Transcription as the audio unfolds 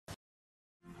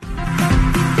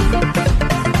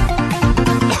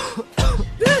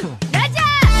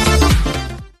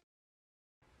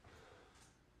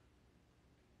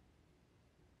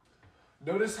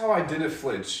Notice how I didn't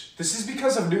flinch. This is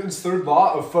because of Newton's third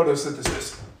law of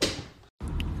photosynthesis.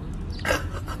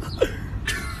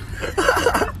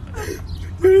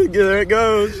 There it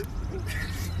goes.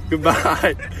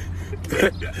 Goodbye.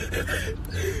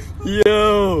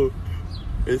 Yo,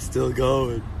 it's still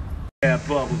going. Yeah,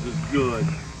 Bubbles is good.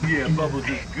 Yeah, Bubbles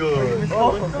is good.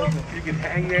 Oh, you can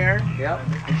hang there. Yep.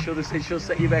 And she'll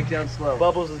set you back down slow.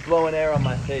 Bubbles is blowing air on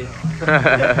my face.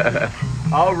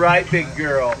 All right, big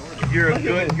girl. You're a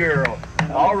good girl.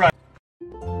 All right.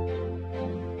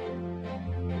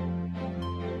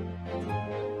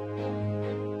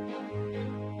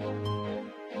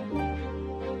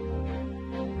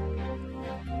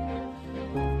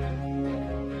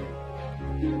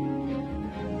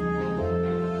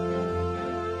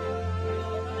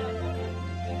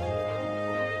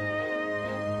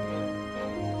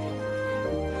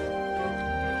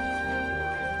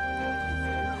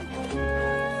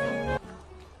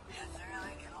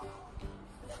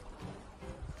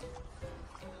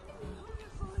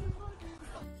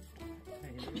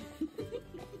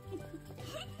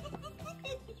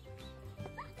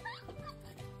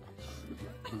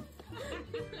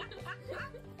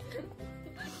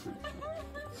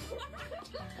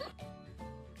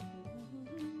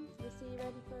 Lucy,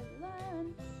 ready for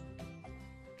lunch?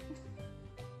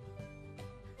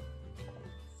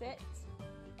 Sit.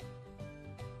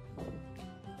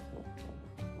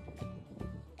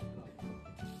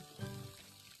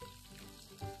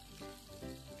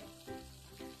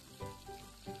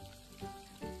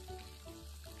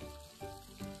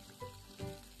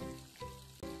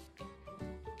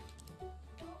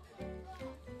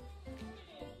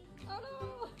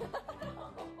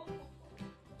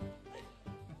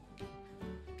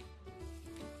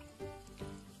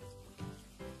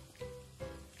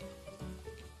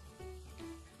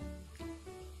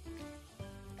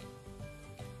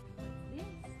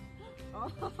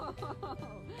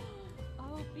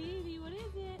 Oh, baby, what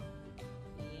is it?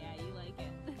 Yeah, you like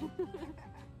it.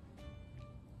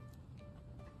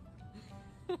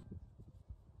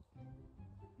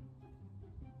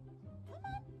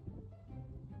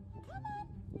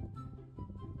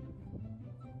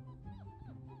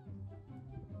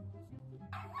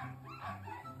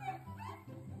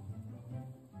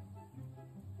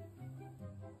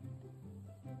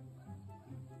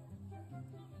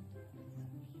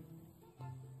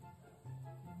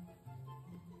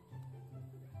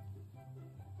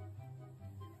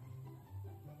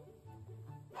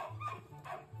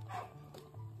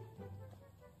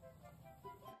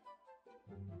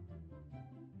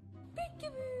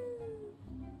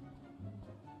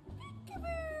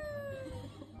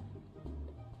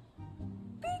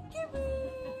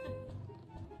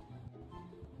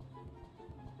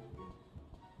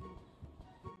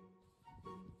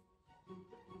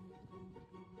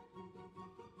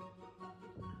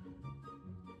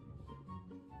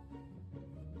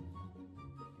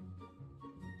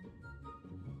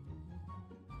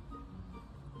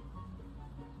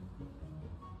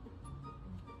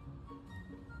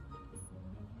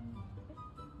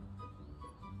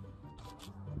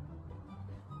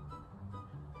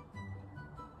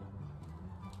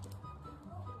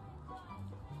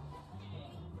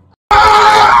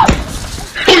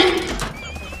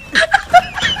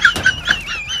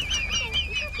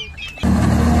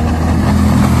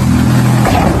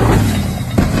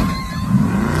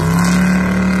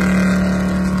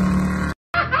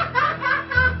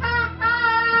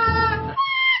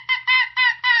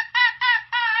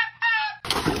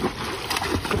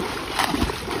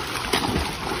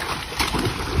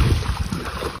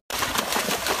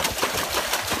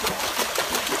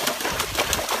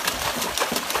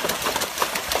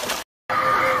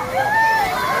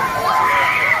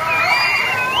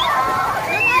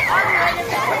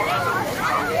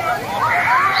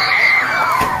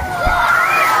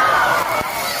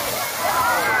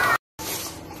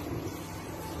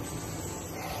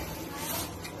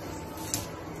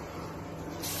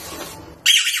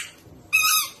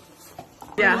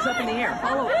 Yeah. It's up in the air.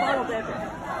 Follow Bevan.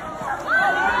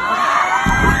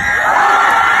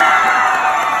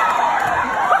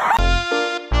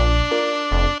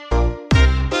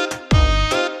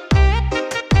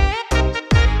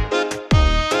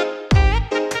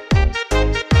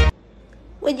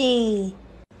 Woody.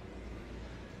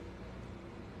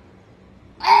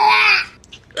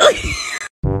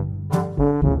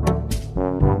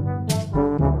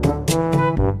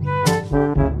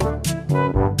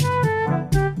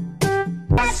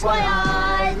 That's what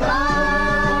I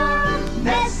love,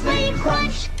 Nestle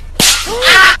Crunch.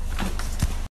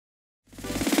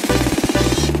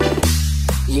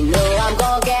 You know I'm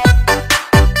gonna get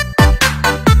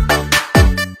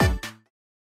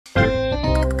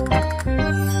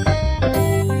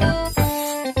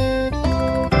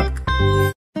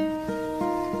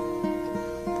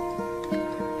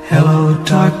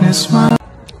kiss my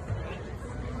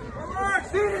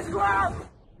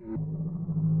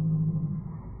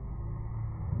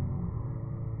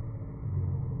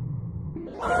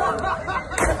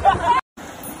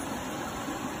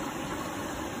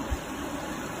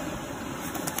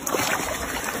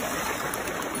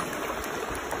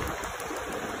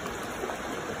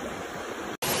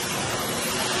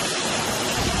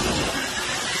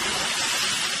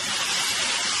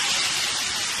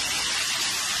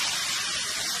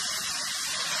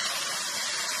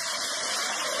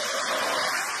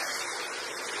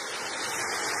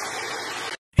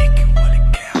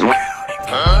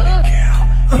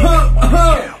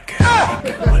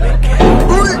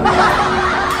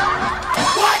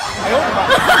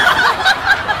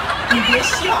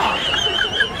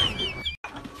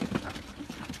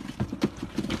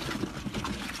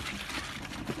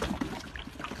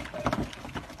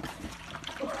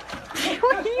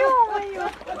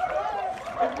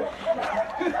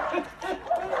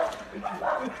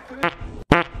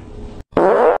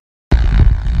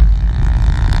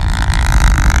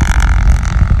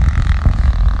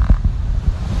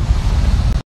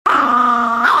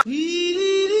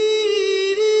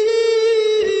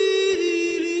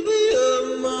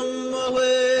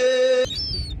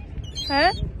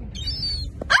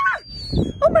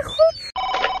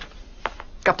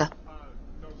Capta.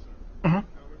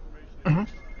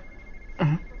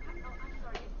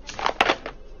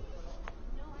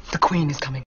 The queen is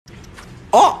coming.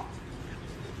 Oh!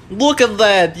 Look at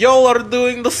that! Y'all are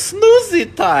doing the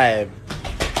snoozy time!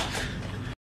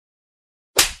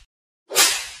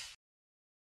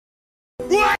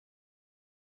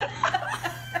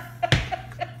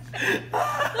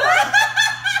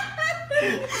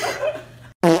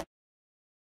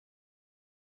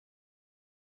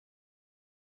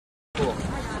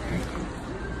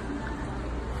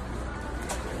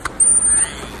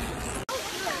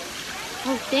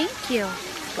 Oh, thank you.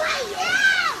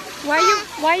 Why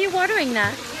are you watering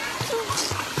that?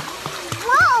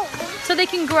 Whoa! So they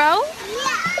can grow?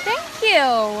 Yeah! Thank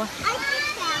you.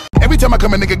 Every time I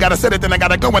come, a nigga gotta set it, then I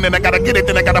gotta go, and then I gotta get it,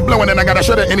 then I gotta blow, and then I gotta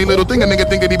shut it. Any little thing a nigga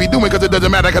think that he be doing, cause it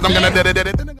doesn't matter, cause I'm gonna dead it.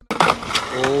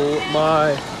 Oh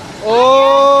my.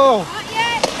 Oh! Not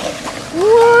yet!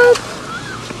 What?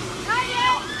 Not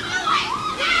yet!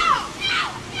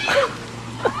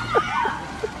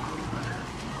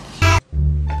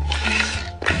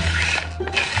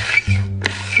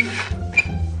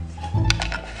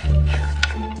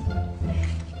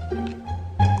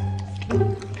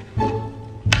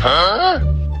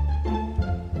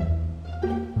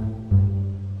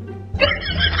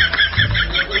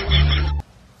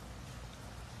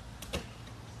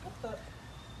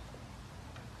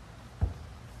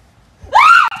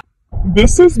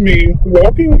 This is me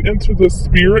walking into the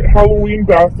Spirit Halloween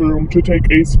bathroom to take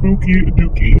a spooky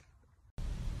dookie.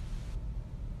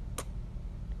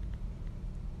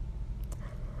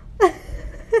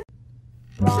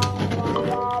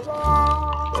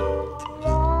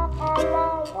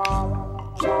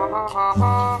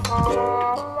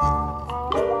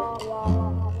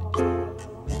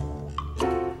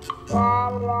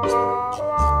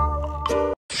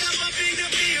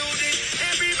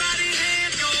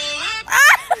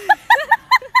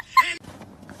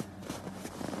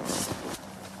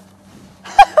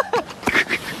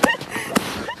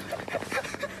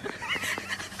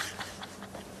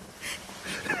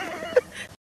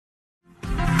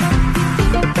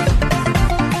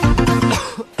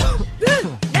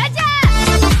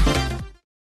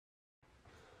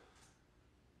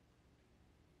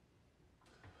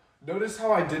 Notice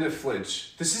how I didn't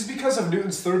flinch. This is because of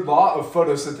Newton's third law of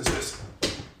photosynthesis.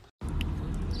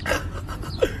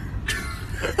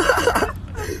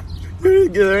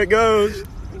 There it goes.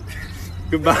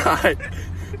 Goodbye.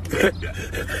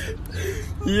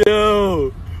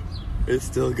 Yo, it's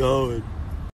still going.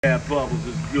 Yeah, Bubbles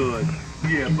is good.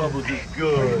 Yeah, Bubbles is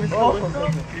good.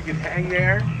 You can hang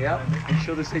there. Yep.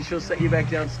 And she'll set you back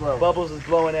down slow. Bubbles is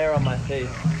blowing air on my face.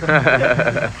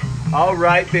 All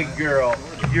right, big girl.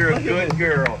 You're a good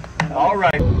girl. All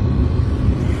right.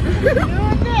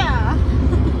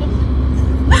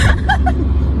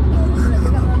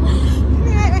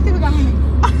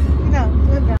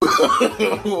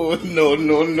 Oh, no,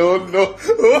 no, no, no.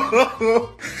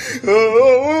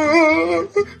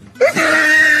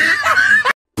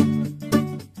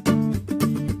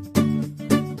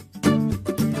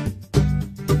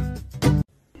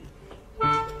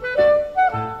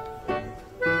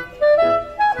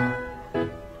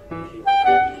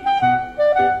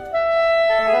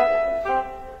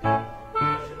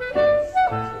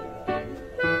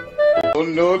 Oh,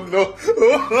 no, no.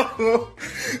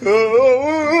 He's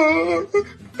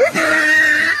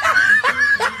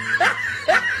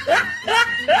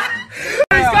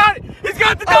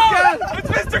got the dog! It's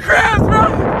Mr. Krabs, bro!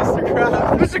 Mr.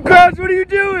 Krabs. Mr. Krabs, what are you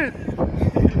doing?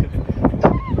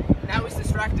 Now he's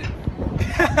distracted.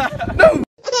 No!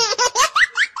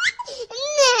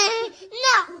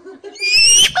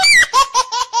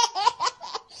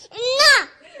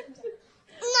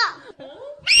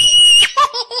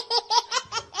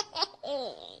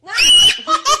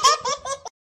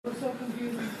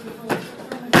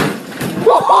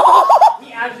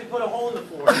 He actually put a hole in the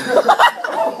floor.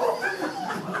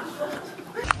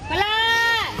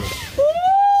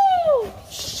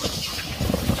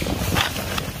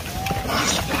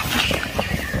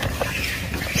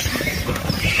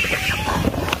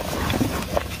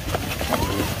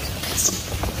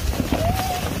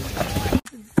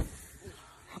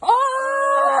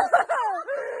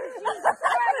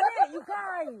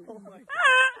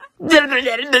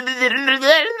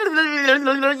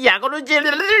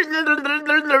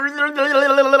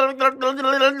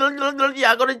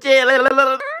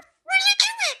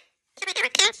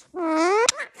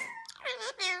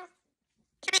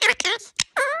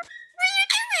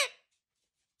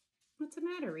 What's the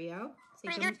matter, Rio?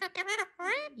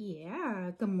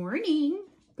 Yeah, good morning.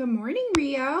 Good morning,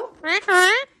 Rio.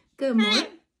 Good morning.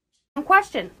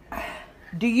 Question.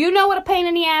 Do you know what a pain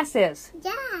in the ass is?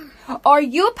 Yeah. Are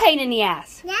you a pain in the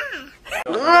ass? Yeah.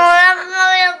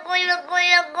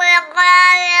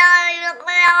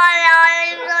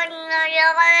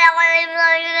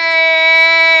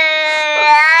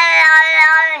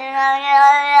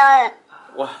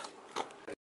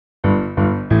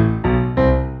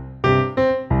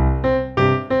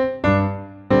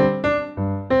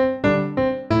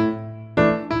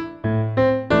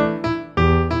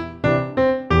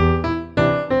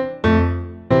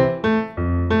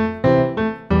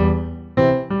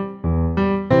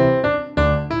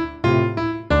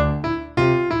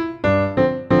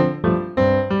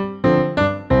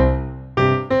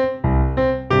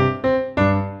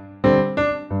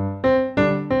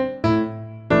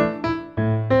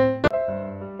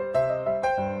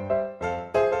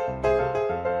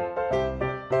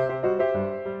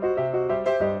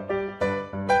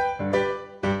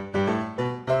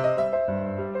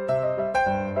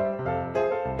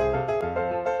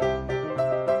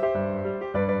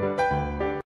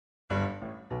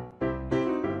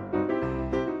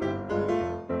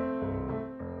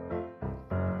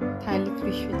 Terlik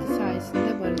rüşveti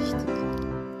sayesinde barıştık.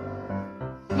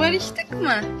 Barıştık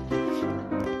mı?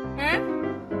 He?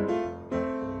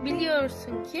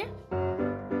 Biliyorsun ki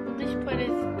bu dış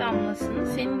parazit damlasını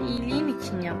senin iyiliğin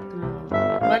için yaptım oğlum.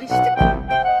 Barıştık mı?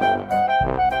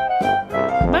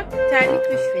 Bak terlik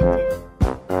rüşveti.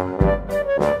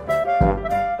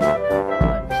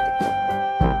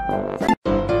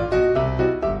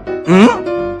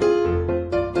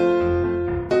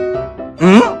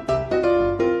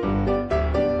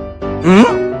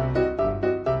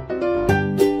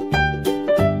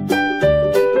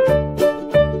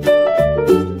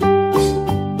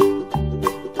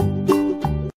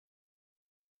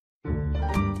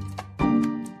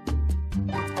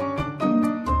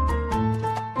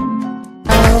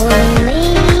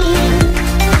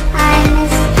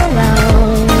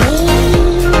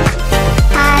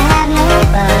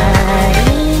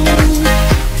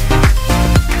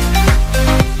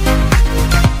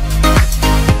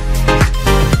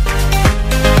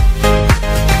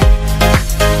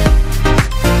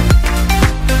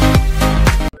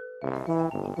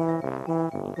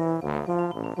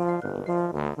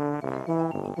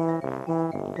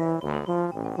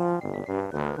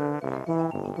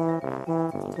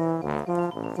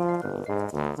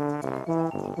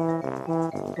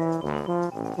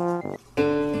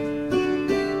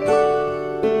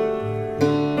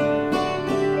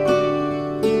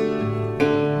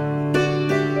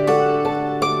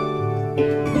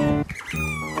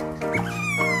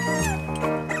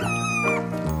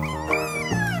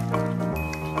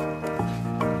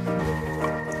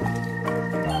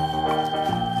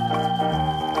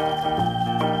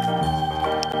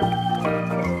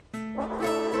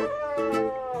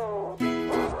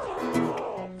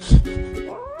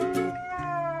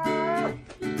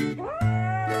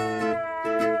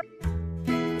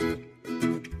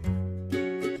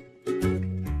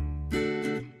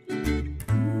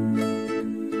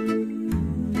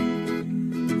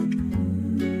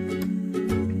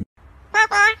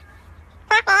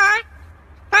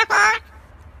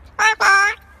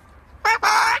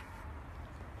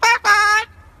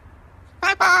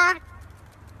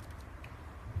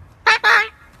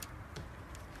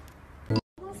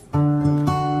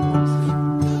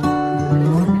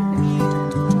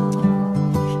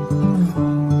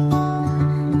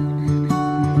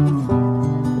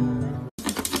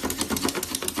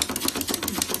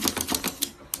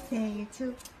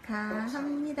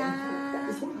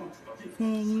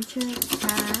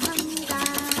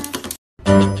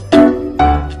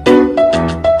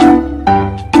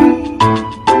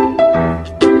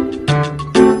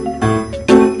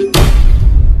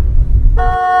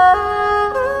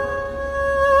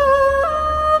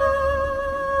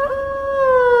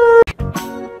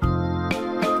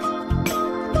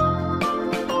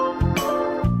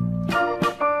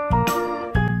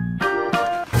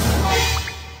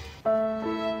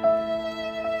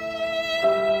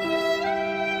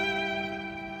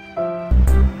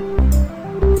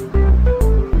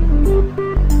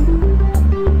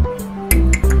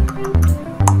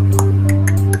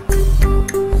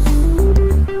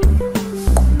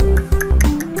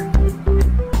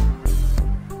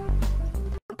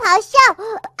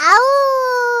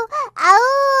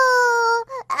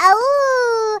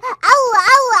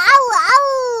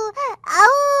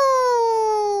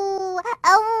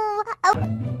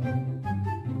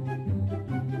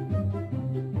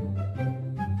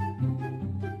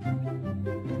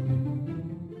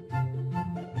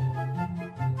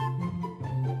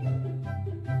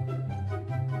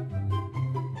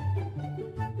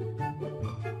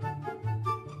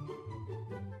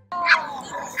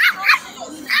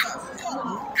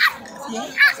 对，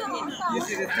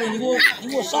你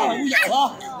给我上来，给我咬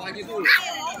他，你给我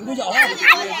咬他，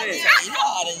谁妈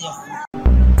的你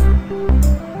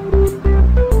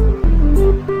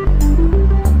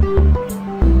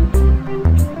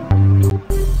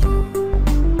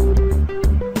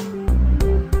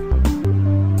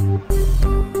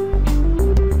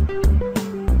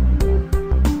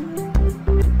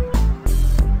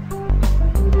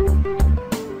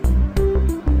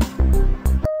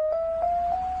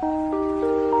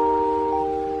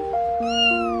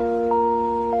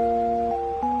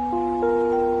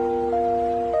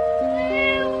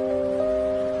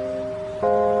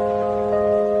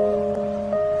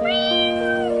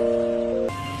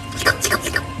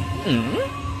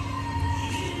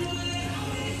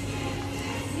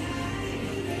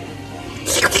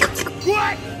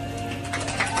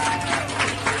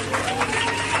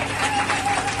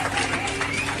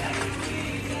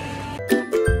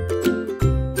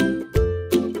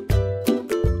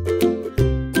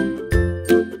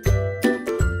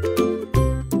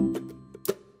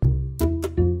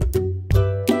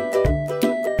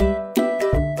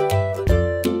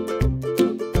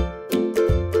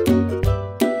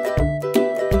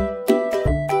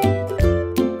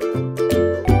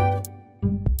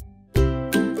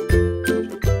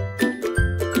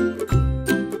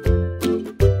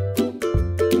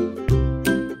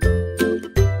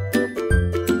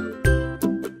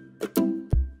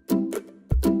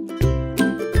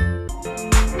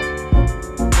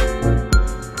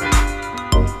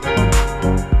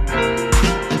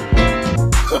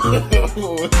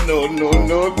？No, no,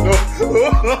 no, no.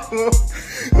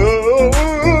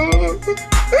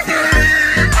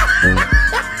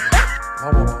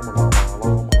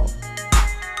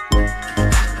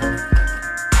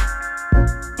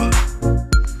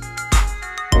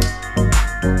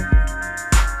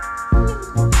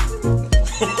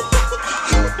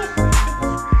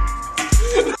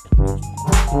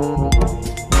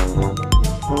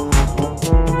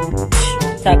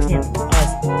 Talk to him.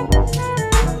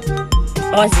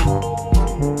 Ozzy.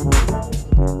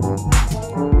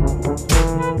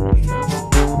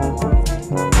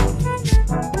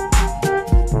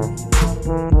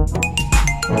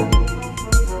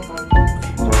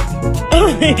 Oh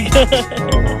my god.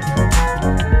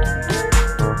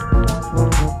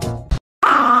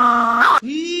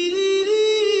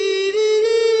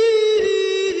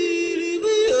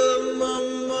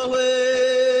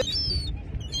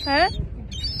 Huh?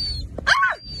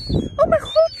 Ah! Oh my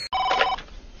god!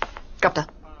 Capta.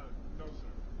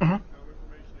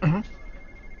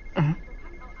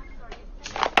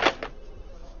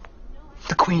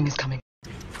 The Queen is coming.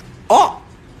 Oh!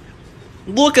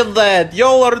 Look at that!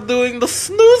 Y'all are doing the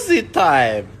snoozy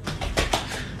time!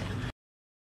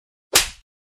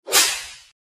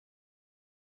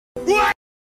 What?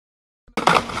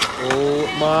 Oh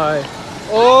my...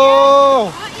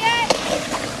 Oh! Not yet!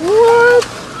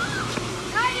 What?